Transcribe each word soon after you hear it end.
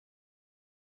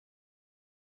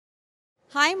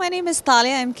Hi, my name is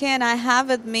Talia MK and I have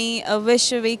with me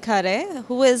Vaishvi Khare,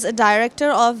 who is a director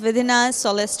of Vidhinyas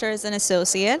Solicitors and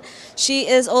Associates. She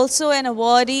is also an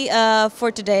awardee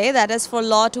for today, that is for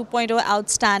Law 2.0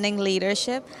 Outstanding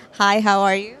Leadership. Hi, how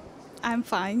are you? I'm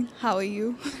fine. How are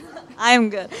you? I'm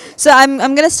good. So I'm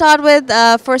going to start with,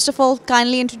 first of all,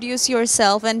 kindly introduce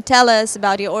yourself and tell us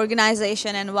about your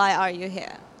organization and why are you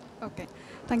here. Okay.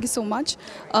 Thank you so much.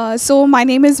 So my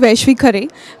name is Vaishvi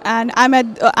Khare, and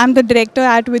I'm the director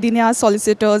at Vidhinyas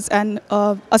Solicitors and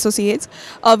Associates.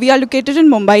 We are located in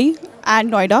Mumbai and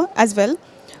Noida as well.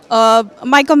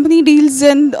 My company deals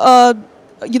in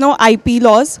IP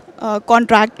laws,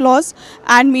 contract laws,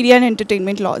 and media and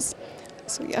entertainment laws.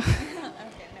 So yeah.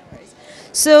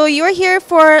 So you're here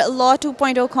for Law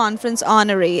 2.0 Conference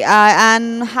Honoree,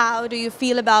 and how do you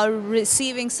feel about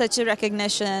receiving such a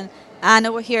recognition and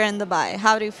over here in Dubai?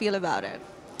 How do you feel about it?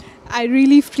 I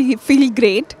really feel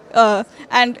great,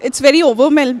 and it's very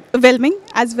overwhelming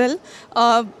as well.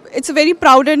 It's a very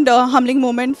proud and humbling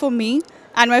moment for me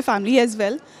and my family as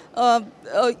well.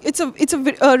 It's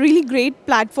a really great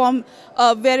platform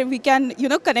where we can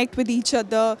connect with each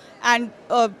other and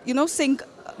sync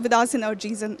with our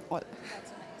synergies and all.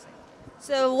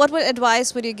 So what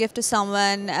advice would you give to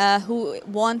someone who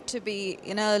want to be,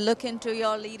 look into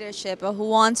your leadership or who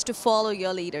wants to follow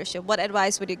your leadership? What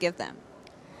advice would you give them?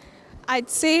 I'd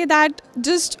say that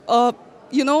just work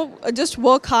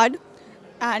hard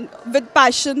and with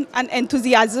passion and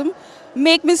enthusiasm,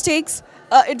 make mistakes.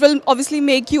 It will obviously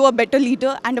make you a better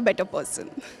leader and a better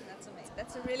person. That's amazing.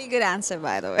 That's a really good answer,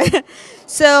 by the way.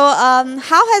 So,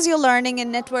 how has your learning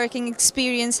and networking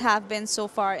experience have been so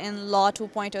far in Law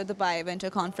 2.0 Dubai Winter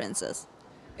Conferences?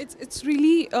 It's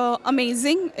really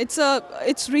amazing.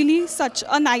 It's really such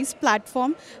a nice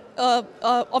platform.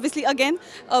 Obviously, again,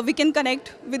 we can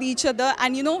connect with each other,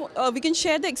 and we can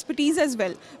share the expertise as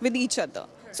well with each other.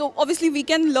 So obviously, we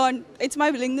can learn. It's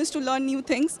my willingness to learn new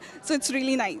things. So it's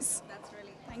really nice.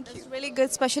 Thank you. It's really good,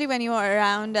 especially when you are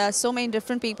around so many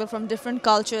different people from different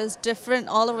cultures, different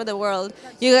all over the world.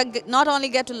 You not only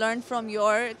get to learn from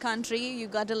your country, you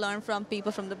got to learn from people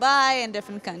from Dubai and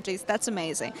different countries. That's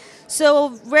amazing. So,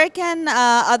 where can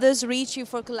others reach you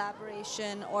for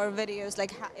collaboration or videos?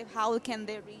 Like, how can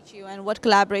they reach you, and what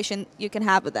collaboration you can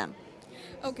have with them?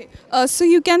 Okay, so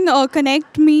you can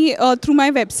connect me through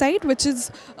my website, which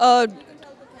is. Oh.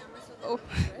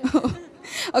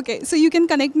 Okay, so you can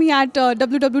connect me at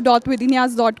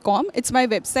www.vidhinyas.com. It's my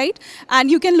website, and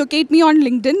you can locate me on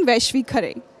LinkedIn, Vaishvi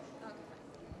Khare.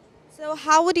 So,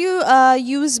 how would you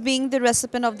use being the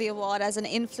recipient of the award as an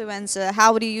influencer?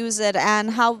 How would you use it,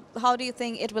 and how do you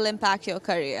think it will impact your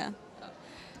career?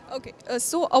 Okay,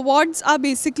 so awards are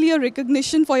basically a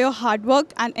recognition for your hard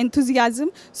work and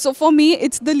enthusiasm. So for me,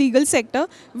 it's the legal sector,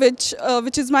 which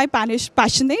is my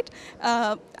passionate,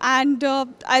 and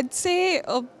I'd say.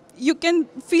 You can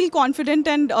feel confident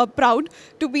and proud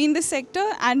to be in this sector,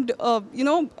 and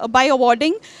by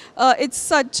awarding, it's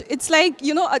like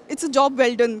it's a job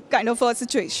well done kind of a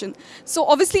situation. So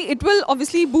obviously it will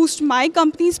obviously boost my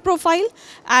company's profile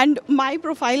and my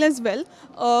profile as well.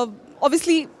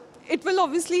 Obviously it will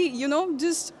obviously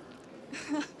just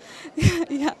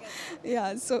yeah,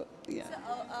 yeah, so yeah.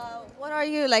 So, what are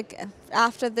you like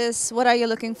after this? What are you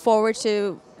looking forward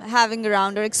to having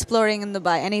around or exploring in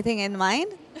Dubai? Anything in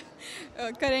mind?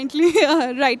 Currently,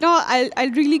 right now, I'll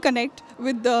really connect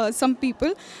with some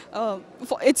people.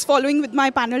 It's following with my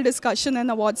panel discussion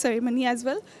and award ceremony as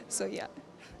well. So yeah.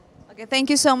 Okay, thank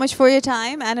you so much for your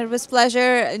time, and it was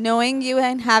pleasure knowing you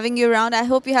and having you around. I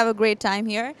hope you have a great time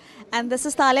here. And this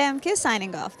is Talia MK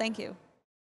signing off. Thank you.